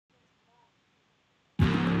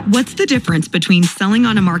What's the difference between selling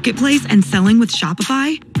on a marketplace and selling with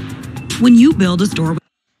Shopify? When you build a store with...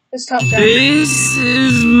 This top down. This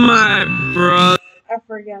is my brother. I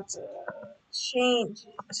forgot to change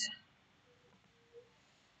it.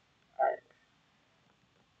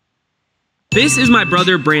 This is my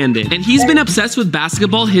brother Brandon, and he's been obsessed with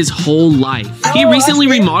basketball his whole life. He recently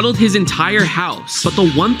remodeled his entire house, but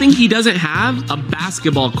the one thing he doesn't have, a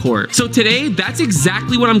basketball court. So today, that's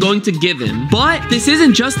exactly what I'm going to give him. But this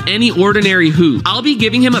isn't just any ordinary hoop. I'll be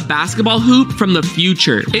giving him a basketball hoop from the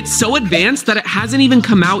future. It's so advanced that it hasn't even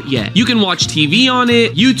come out yet. You can watch TV on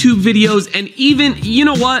it, YouTube videos, and even, you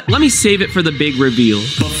know what? Let me save it for the big reveal.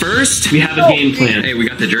 But first, we have a game plan. Hey, we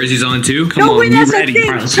got the jerseys on too. Come on, wait, you that's ready? a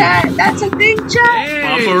thing, chat. That's a thing, chat. Hey,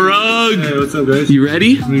 Papa Rug. Hey, what's up, guys? You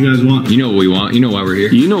ready? What do you guys want? You know what we want. You know why we're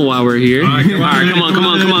here. You know why we're here. All right,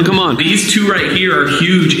 Come on. These two right here are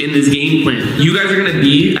huge in this game plan. You guys are gonna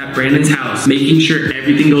be at Brandon's house, making sure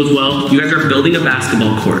everything goes well. You guys are building a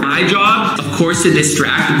basketball court. My job, of course, to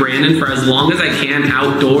distract Brandon for as long as I can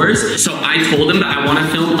outdoors. So I told him that I want to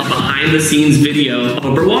film a behind-the-scenes video of a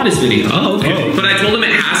Brawadis video. Oh, okay. But I told him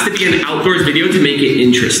it has to be an outdoors video to make it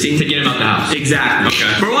interesting. To get him out the house. Exactly.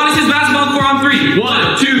 Okay. Brawadis' basketball court on 3.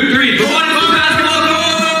 1, 2, 3. Brawadis' basketball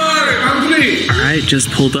court on 3. All right,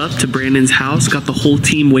 just pulled up to Brandon's house. Got the whole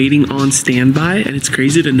team waiting on standby, and it's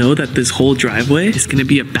crazy to know that this whole driveway is gonna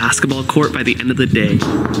be a basketball court by the end of the day.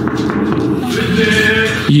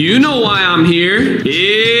 You know why I'm here.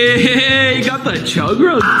 Yeah, you got the chug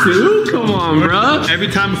rug too? Come on, bro. Every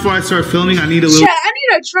time before I start filming, I need a little... Chat, I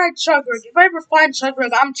need to try chug rug. If I ever find chug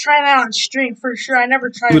rug, I'm trying that on stream for sure. I never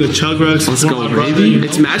tried with it. a chug rug. Let's go, baby.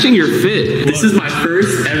 It's matching your fit. This is my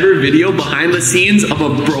first ever video behind the scenes of a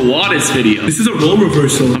Brawadis video. This is a role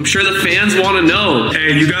reversal. I'm sure the fans want to know.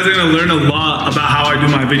 Hey, you guys are gonna learn a lot about how I do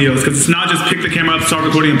my videos, because it's not just pick the camera up, start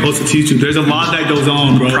recording, and post it to YouTube. There's a lot that goes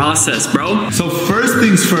on, bro. Process, bro. So first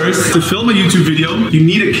things first, to film a YouTube video, you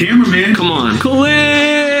need a cameraman. Come on.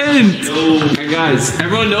 Clint! Alright guys,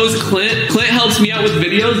 everyone knows Clint. Clint helps me out with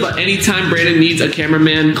videos, but anytime Brandon needs a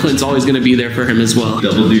cameraman, Clint's always gonna be there for him as well.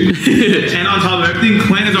 Double dude. And on top of everything,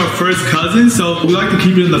 Clint is our first cousin, so we like to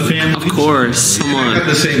keep it in the family. Of course. Come I got on.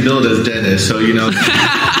 the same build as Dennis, so you know.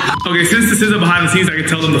 Okay, since this is a behind the scenes, I can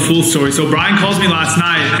tell them the full story. So Brian calls me last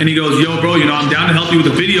night and he goes, yo bro, you know, I'm down to help you with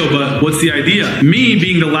the video, but what's the idea? Me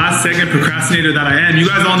being the last second procrastinator that I am, you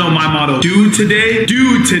guys all know my motto, do today.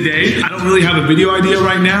 I don't really have a video idea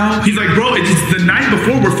right now. He's like, bro, it's the night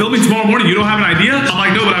before, we're filming tomorrow morning, you don't have an idea? I'm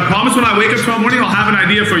like, no, but I promise when I wake up tomorrow morning, I'll have an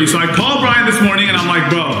idea for you. So I call Brian this morning and I'm like,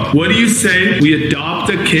 bro, what do you say we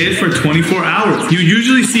adopt a kid for 24 hours? You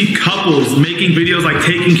usually see couples making videos like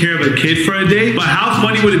taking care of a kid for a day, but how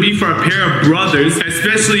funny would it be for a pair of brothers,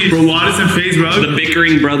 especially Brawadis and Faze Rug, The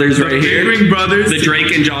bickering brothers right here. bickering brothers, The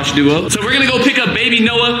Drake and Josh duo. So we're gonna go pick up baby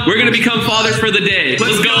Noah. We're gonna become fathers for the day.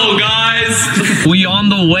 Let's go, guys. We on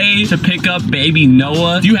the way to pick up baby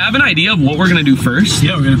Noah. Do you have an idea of what we're gonna do first?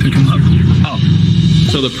 Yeah, we're gonna pick him up. Oh.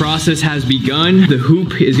 So the process has begun. The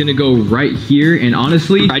hoop is gonna go right here, and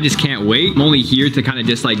honestly, I just can't wait. I'm only here to kind of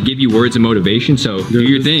just like give you words of motivation, so do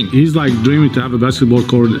your thing. He's like dreaming to have a basketball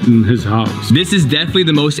court in his house. This is definitely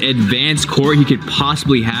the most advanced court he could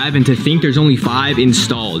possibly have, and to think there's only 5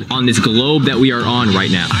 installed on this globe that we are on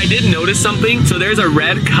right now. I did notice something. So there's a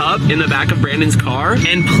red cup in the back of Brandon's car,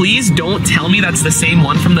 and please don't tell me that's the same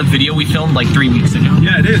one from the video we filmed like 3 weeks ago.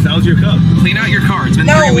 Yeah, it is. That was your cup. Clean out your car. It's been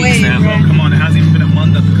No 3 weeks way, now. bro. Oh, come on, it hasn't even been a month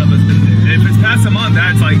that the cup has been there. If it's past a month,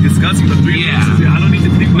 that's like disgusting. But 3 Yeah. weeks, I don't need to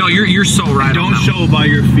think. No, you're so right. Don't show by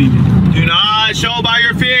your feet. Do not show by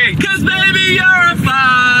your feet. Cause baby, you're a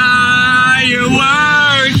firework.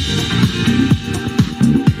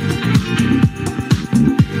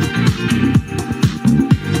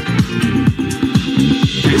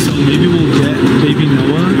 Okay, so maybe we'll get baby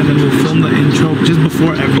Noah and then we'll film the intro just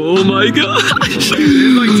before everything. Oh my gosh. This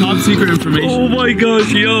is like top secret information. Oh my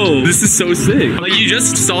gosh, yo. This is so sick. Like, you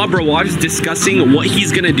just saw Brawadis discussing what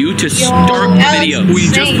he's gonna do to start the that video. was We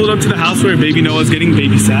just pulled up to the house where baby Noah's getting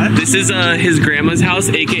babysat. This is his grandma's house,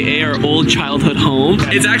 aka our old childhood home.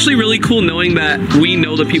 It's actually really cool knowing that we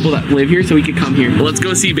know the people that live here, so we could come here. Let's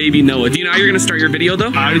go see baby Noah. Do you know how you're gonna start your video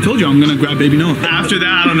though? I already told you I'm gonna grab baby Noah. After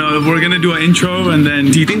that, I don't know. We're gonna do an intro and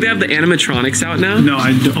then. Do you think they have the animatronics out now? No,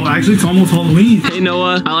 I don't. Actually, it's almost Halloween. Hey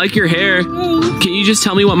Noah, I like your hair. Can you just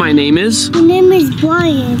tell me what my name is? My name is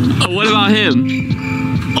Brian. Oh, what about him?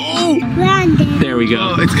 Oh! Brandon. There we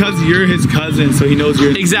go. Oh, it's because you're his cousin, so he knows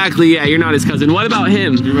you're. Exactly, yeah, you're not his cousin. What about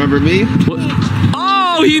him? You remember me? What?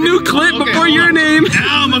 Oh, he knew Clint Okay, before hold your on. name.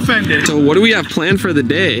 Now I'm offended. So what do we have planned for the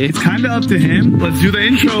day? It's kind of up to him. Let's do the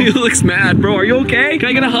intro. He looks mad. Bro, are you okay? Can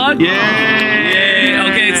I get a hug? Yeah.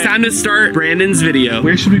 Okay, it's time time to start Brandon's video.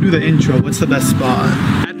 Where should we do the intro? What's the best spot?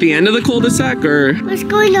 At the end of the cul-de-sac or? What's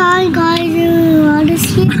going on, guys?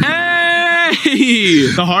 Honestly. Hey!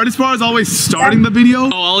 The hardest part is always starting the video.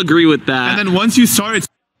 Oh, I'll agree with that. And then once you start, it's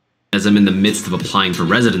As I'm in the midst of applying for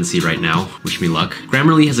residency right now, wish me luck,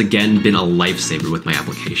 Grammarly has again been a lifesaver with my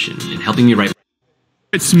application and helping me write.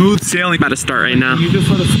 it's smooth sailing. About to start right now. You just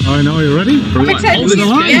let us. I know. You ready? For what? Oh, the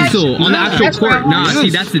stencil on the actual that's court. right. Nah, Yes. see,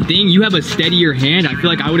 that's the thing. You have a steadier hand. I feel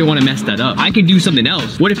like I wouldn't want to mess that up. I could do something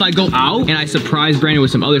else. What if I go out and I surprise Brandon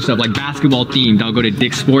with some other stuff, like basketball themed? I'll go to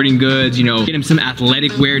Dick's Sporting Goods, you know, get him some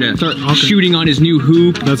athletic wear to start shooting on his new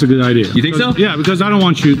hoop. That's a good idea. You think so? Yeah, because I don't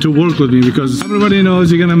want you to work with me because everybody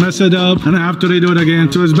knows you're gonna mess it up and I have to redo it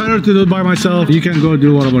again. So it's better to do it by myself. You can go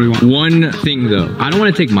do whatever you want. One thing though, I don't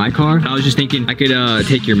want to take my car. I was just thinking I could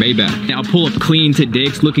take your Maybach. And I'll pull up clean to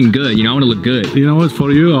Dick's, looking good. You know, I want to look good. You know what?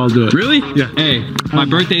 For you, I'll do it. Really? Yeah. Hey, my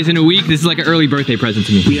birthday's in a week. This is like an early birthday present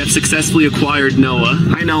to me. We have successfully acquired Noah.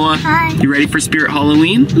 Hi, Noah. Hi. You ready for Spirit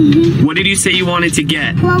Halloween? What did you say you wanted to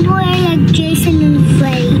get? One more like Jason and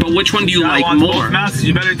Freddy. But which one do you I like want more? both masks.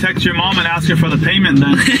 You better text your mom and ask her for the payment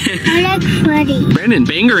then. I like Freddy. Brandon,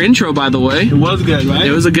 banger intro, by the way. It was good, right?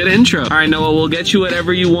 It was a good intro. All right, Noah, we'll get you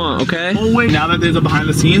whatever you want, okay? Oh wait, now that there's a behind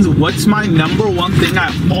the scenes, what's my number one thing I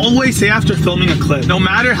always say after filming a clip? No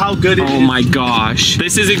matter how good it is. Oh my gosh.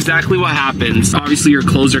 This is exactly what happens. Obviously, your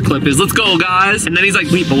closer clip is, let's go, guys. And then he's like,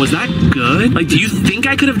 wait, but was that good? Like, do you think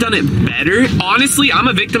I could have done it better? Honestly, I'm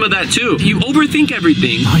a victim of that too. You overthink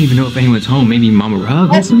everything. I don't even know if anyone's home. Maybe Mama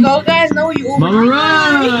Rug. Let's go, guys. No, you. Mama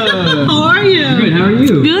Rug! How are you? Good, how are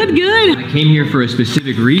you? Good, good. I came here for a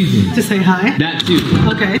specific reason. To say hi? That too.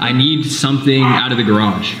 Okay. I need something out of the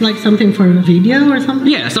garage. Like something for a video or something?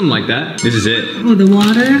 Yeah, something like that. This is it. Oh, the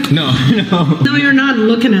water? No, no. No, you're not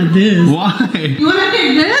looking at this. Why? You want to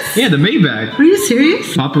take this? Yeah, the Maybach. Are you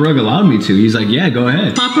serious? Papa Rug allowed me to. He's like, yeah, go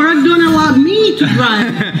ahead. Papa Rug don't allow me to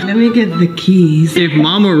drive. Let me get the keys. If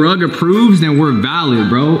Mama Rug approves, then we're valid,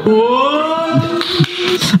 bro. Whoa!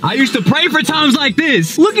 I used to pray for times like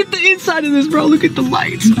this. Look at the inside of this, bro. Look at the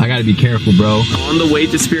lights. I gotta be careful, bro. On the way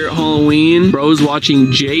to Spirit Halloween, bro's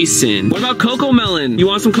watching Jason. What about Coco Melon? You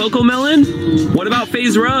want some Coco Melon? What about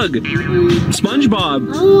Faze Rug? SpongeBob.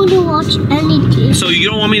 I don't want to watch anything. So you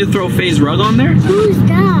don't want me to throw Faze Rug on there? Who's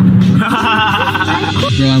that?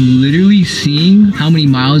 Bro, I'm literally seeing how many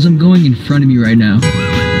miles I'm going in front of me right now.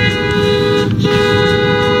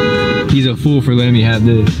 He's a fool for letting me have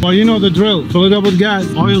this. Well, you know the drill. Fill it up with gas,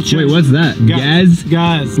 oil change. Wait, what's that? Gas.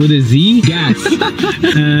 Gas? Gas. With a Z? Gas.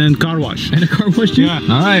 And car wash. And a car wash too? Yeah.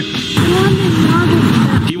 All right.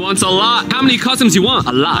 He wants a lot. How many customs you want?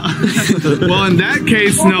 A lot. Well, in that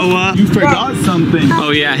case, Noah, you forgot something.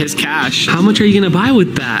 Oh yeah, his cash. How much are you gonna buy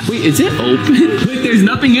with that? Wait, is it open? Wait, there's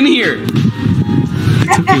nothing in here.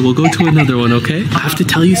 It's okay, we'll go to another one, okay? I have to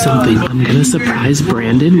tell you something. I'm gonna surprise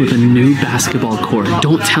Brandon with a new basketball court.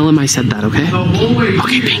 Don't tell him I said that, okay?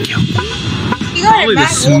 Okay, thank you. Probably the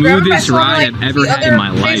smoothest ride I've ever had in my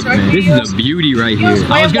life, man. This is a beauty right here.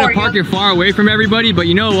 I was gonna park it far away from everybody, but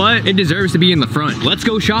you know what? It deserves to be in the front. Let's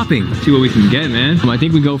go shopping. See what we can get, man. I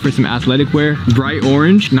think we go for some athletic wear. Bright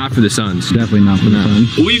orange, not for the Suns. Definitely not for the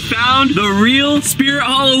Suns. We found the real Spirit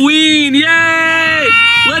Halloween! Yay!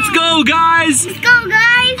 Let's go, guys! Let's go,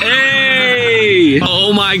 guys. Hey!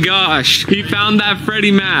 Oh my gosh. He found that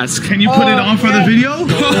Freddy mask. Can you put it on for the video?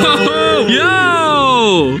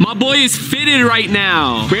 Yo! My boy is fitted right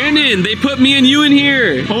now. Brandon, they put me and you in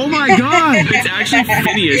here. Oh my god. It's actually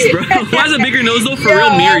Phineas, bro. Who has a bigger nose though? For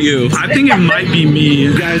real, me or you? I think it might be me.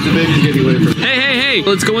 Guys, the baby's getting away from me. Hey, hey, hey.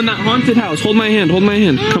 Let's go in that haunted house. Hold my hand. Hold my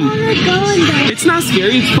hand. Come. It's not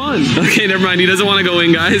scary. It's fun. Okay, never mind. He doesn't want to go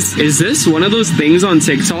in, guys. Is this one of those things on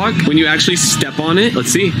TikTok when you actually step on it? Let's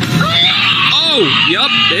see. Oh, yep,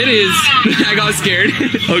 it is. I got scared.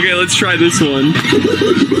 Okay, let's try this one.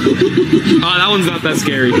 Oh, that one's not that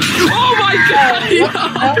scary. Oh my god!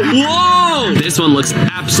 Yeah. Whoa! This one looks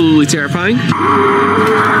absolutely terrifying.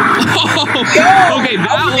 Oh, okay,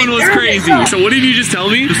 that one was crazy. So what did you just tell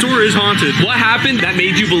me? The store is haunted. What happened that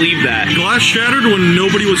made you believe that? Glass shattered when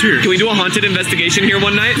nobody was here. Can we do a haunted investigation here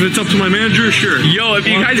one night? If it's up to my manager, sure. Yo, if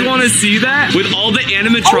you guys want to see that, with all the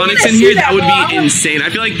animatronics in here, that would be insane. I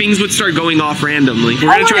feel like things would start going off randomly.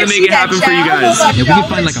 We're gonna try to make it happen for you guys. If we can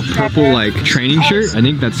find like a purple like training shirt, I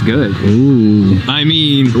think that's good. Ooh. I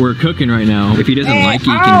mean, we're cooking right now. If he doesn't like it,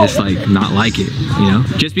 he can just like not like it, you know?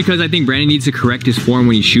 Just because I think Brandon needs to correct his form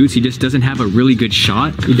when he shoots, he just doesn't have a really good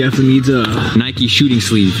shot. He definitely needs a Nike shooting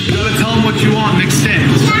sleeve. You gotta tell him what you want mixed in.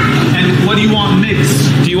 And what do you want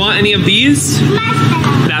mixed? Do you want any of these?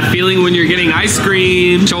 That feeling when you're getting ice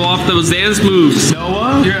cream. Show off those dance moves.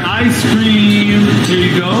 Noah, your ice cream. Here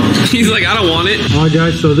you go. He's like, I don't want it. Alright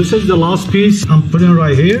guys, so this is the last piece I'm putting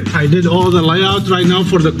right here. I did all the layout right now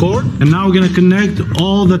for the cord. And now we're gonna connect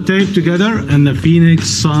all the tape together and the Phoenix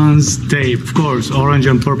Suns tape. Of course, orange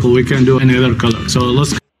and purple. We can't do any other color. So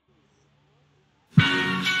let's.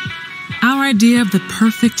 Our idea of the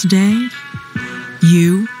perfect day.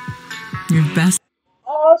 You, your best.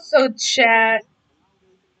 Also, chat.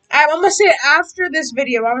 I'm gonna say it after this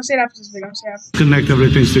video. I'm gonna say it after this video. I'm gonna say it after. Connect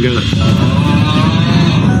everything together.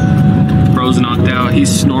 Bro's knocked out.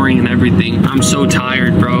 He's snoring and everything. I'm so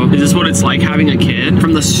tired, bro. Is this what it's like having a kid?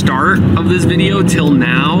 From the start of this video till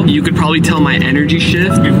now, you could probably tell my energy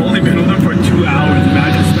shift. We've only been with them for 2 hours.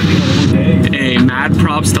 Imagine spending a whole day. Hey, mad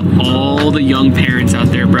props to all the young parents out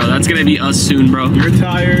there, bro. That's gonna be us soon, bro. You're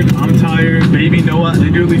tired. I'm tired. Baby Noah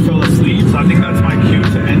literally fell asleep. So I think that's my cue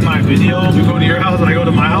to end my video. We go to your house and I go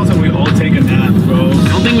to my house and we all take a nap, bro. I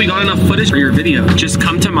don't think we got enough footage for your video. Just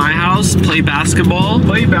come to my house, play basketball.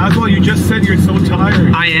 Play basketball? You just said you're so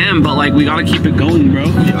tired. I am, but like we gotta keep it going, bro.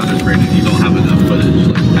 Yeah, Brandon, you don't have enough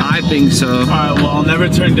footage. I think so. Alright, well, I'll never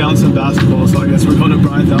turn down some basketball, so I guess we're going to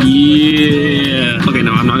Brian's house. Yeah. Okay,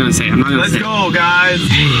 no, I'm not gonna say. Let's go, guys.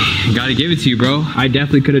 Gotta give it to you, bro. I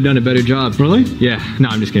definitely could have done a better job. Really? Yeah. No,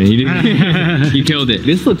 I'm just kidding. You didn't. You killed it.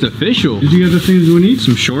 This looks official. Did you get the things we need?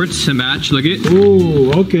 Some shorts to match. Look at.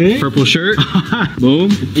 Oh, okay. Purple shirt.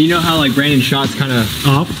 Boom. You know how like Brandon's shots kind of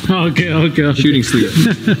Up. Okay. shooting sleep.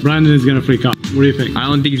 Brandon is gonna freak out. What do you think? I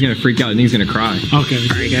don't think he's gonna freak out. I think he's gonna cry. Okay.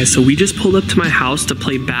 All right, guys. So we just pulled up to my house to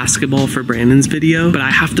play basketball for Brandon's video, but I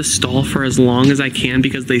have to stall for as long as I can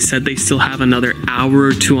because they said they still have another hour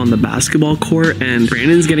or two on the basketball court, and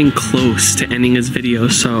Brandon's getting close to ending his video.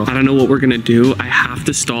 So I don't know what we're gonna do. I have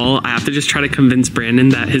to stall. I have to just try to convince Brandon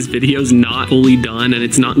that his video's not fully done and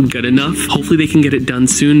it's not good enough. Hopefully they can get it done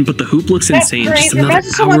soon, but the hoop looks insane. Just another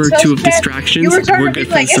hour or two of distractions. We're good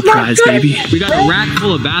for the surprise, baby. We got a rack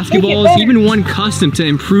full of basketballs, even one custom to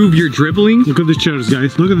improve your dribbling. Look at the chairs,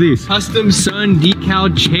 guys. Look at these. Custom Sun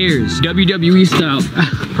decal chairs, WWE style.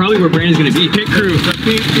 Probably where Brandon's gonna be. Pit crew.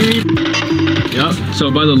 Yep.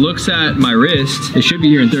 So by the looks at my wrist, it should be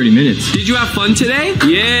here in 30 minutes. Did you have fun today?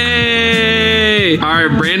 Yay! All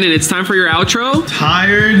right, Brandon, it's time for your outro.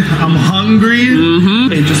 Tired. I'm hungry.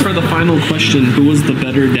 And just for the final question, who was the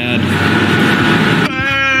better dad?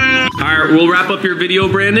 All right, we'll wrap up your video,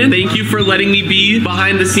 Brandon. Thank you for letting me be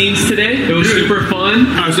behind the scenes today. It was super fun.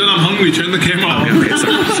 I said I'm hungry. Turn the camera off.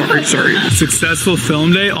 Okay, sorry. Successful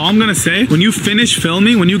film day. All I'm gonna say, when you finish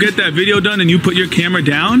filming, when you get that video done and you put your camera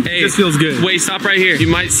down, Hey, this feels good. Wait, stop right here. You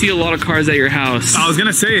might see a lot of cars at your house. I was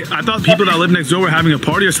gonna say, I thought people that live next door were having a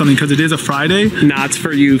party or something because it is a Friday. Nah, it's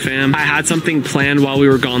for you, fam. I had something planned while we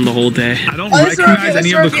were gone the whole day. I don't recognize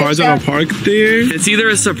any of the cars that are parked there. It's either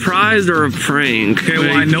a surprise or a prank. Okay,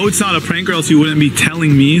 well, I know it's not a prank or else you wouldn't be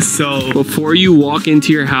telling me, so. Before you walk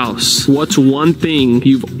into your house, what's one thing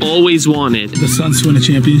you've always wanted? The Suns to win a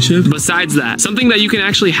championship. Besides that, something that you can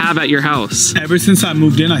actually have at your house. Ever since I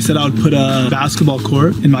moved in, I said I would put a basketball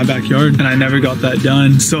court in my backyard, and I never got that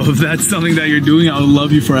done. So if that's something that you're doing, I would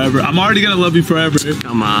love you forever. I'm already gonna love you forever.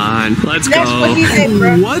 Come on, let's That's go. what he did,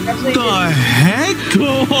 bro. What That's what he the did. heck?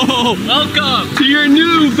 Oh, welcome to your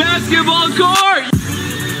new basketball court.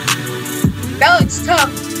 That looks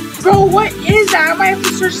tough. Bro, what is that? I might have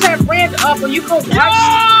to search that brand up or you can watch.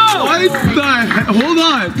 What the heck? Hold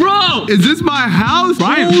on. Bro, Is this my house?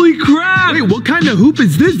 Brian. holy crap. Wait, what kind of hoop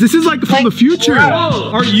is this? This is like from the future.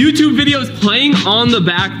 Bro, our YouTube videos playing on the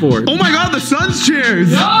backboard. Oh my god, the Suns chairs.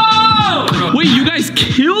 Oh! Wait, you guys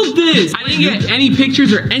killed this. I didn't get any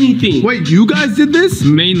pictures or anything. Wait, you guys did this?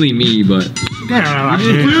 Mainly me, but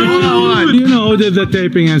You know who did the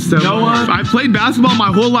taping and stuff. Noah, I played basketball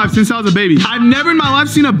my whole life since I was a baby. I've never in my life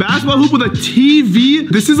seen a basketball hoop with a TV.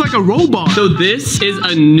 This is like a robot. So this is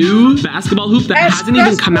a new basketball hoop that hasn't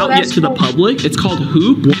even come out yet to the public. It's called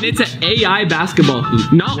Hoop, and it's an AI basketball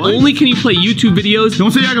hoop. Not only can you play YouTube videos,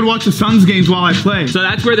 Don't say I could watch the Suns games while I play. so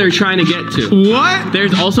that's where they're trying to get to. What?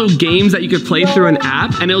 There's also games that you could play through an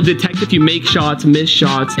app, and it'll detect if you make shots, miss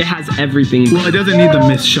shots. It has everything. Well, it doesn't need the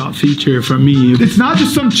missed shot feature for me. It's not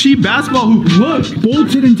just some cheap basketball hoop. Look,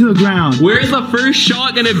 bolted into the ground. Where's the first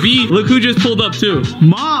shot gonna be? Look who just pulled up too.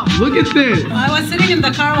 Mom, look at this. I was sitting in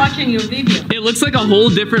the car watching your video. It looks like a whole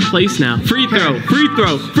different place now. Free throw, free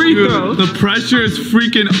throw, free throw. The pressure is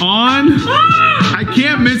freaking on. I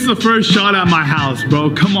can't miss the first shot at my house,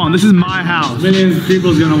 bro. Come on, this is my house. Millions of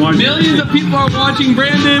people's gonna watch. Millions of people are watching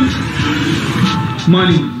Brandon.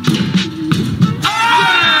 Money.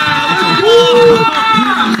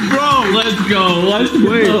 Bro, let's go. Let's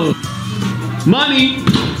go. Money.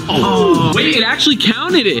 Oh. Wait, it actually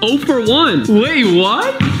counted it. 0 for 1. Wait,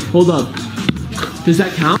 what? Hold up. Does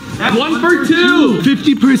that count? 1 for 2.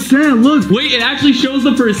 50%, look. Wait, it actually shows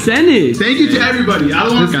the percentage. Thank you to everybody. I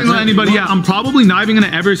don't want to single anybody out. I'm probably not even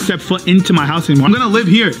gonna ever step foot into my house anymore. I'm gonna live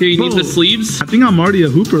here. Here, you need the sleeves? I think I'm already a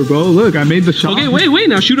hooper, bro. Look, I made the shot. Okay, wait.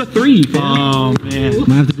 Now shoot a 3. Oh, man.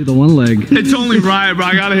 Might have to do the one leg. It's only right, bro.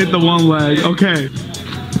 I gotta hit the one leg. Okay.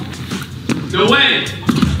 No way.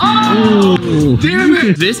 Oh, damn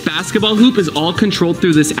it. This basketball hoop is all controlled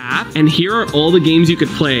through this app, and here are all the games you could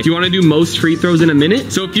play. Do you want to do most free throws in a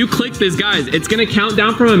minute? So if you click this, guys, it's going to count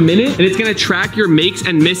down from a minute, and it's going to track your makes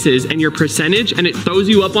and misses and your percentage, and it throws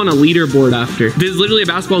you up on a leaderboard after. This is literally a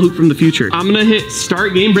basketball hoop from the future. I'm going to hit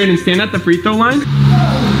start game. Brandon, stand at the free throw line.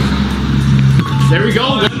 There we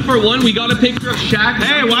go. 1 for 1. We got a picture of Shaq.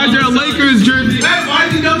 Hey, why is there a Lakers jersey? Hey, why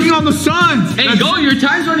is he dunking on the Suns? Hey, go. Your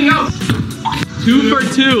time's running out. 2 for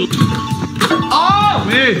 2. Oh!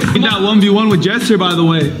 Man, need that 1v1 with Jester, by the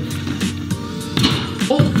way.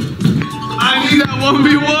 Oh. I need that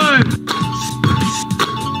 1v1.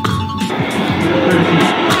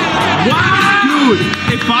 Wow! Dude,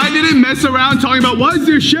 if I didn't mess around talking about why is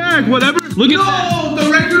there Shaq, whatever. Look at that. The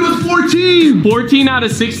record was 14. 14 out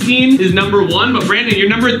of 16 is number 1, but Brandon, you're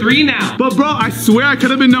number 3 now. But bro, I swear I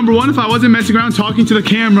could have been number 1 if I wasn't messing around talking to the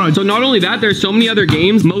camera. So not only that, there's so many other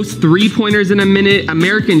games. Most 3-pointers in a minute,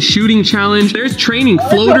 American shooting challenge. There's training,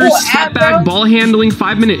 floaters, step back, ball handling,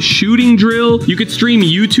 5-minute shooting drill. You could stream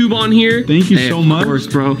YouTube on here. Thank you so much. Of course,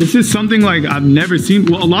 bro. This is something like I've never seen.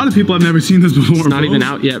 Well, a lot of people have never seen this before. It's not even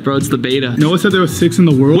out yet, bro. It's the beta. Noah said there was 6 in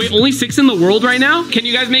the world. Wait, only 6 in the world right now? Can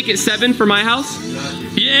you guys make it 7 for my house?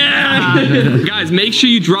 Yeah! Guys, make sure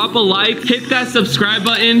you drop a like, hit that subscribe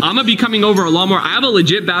button. I'm gonna be coming over a lot more. I have a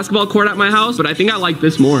legit basketball court at my house, but I think I like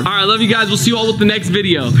this more. All right, love you guys. We'll see you all with the next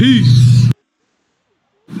video. Peace.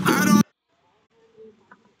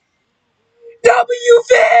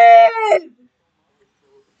 W-Fin!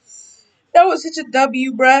 That was such a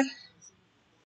W, bruh.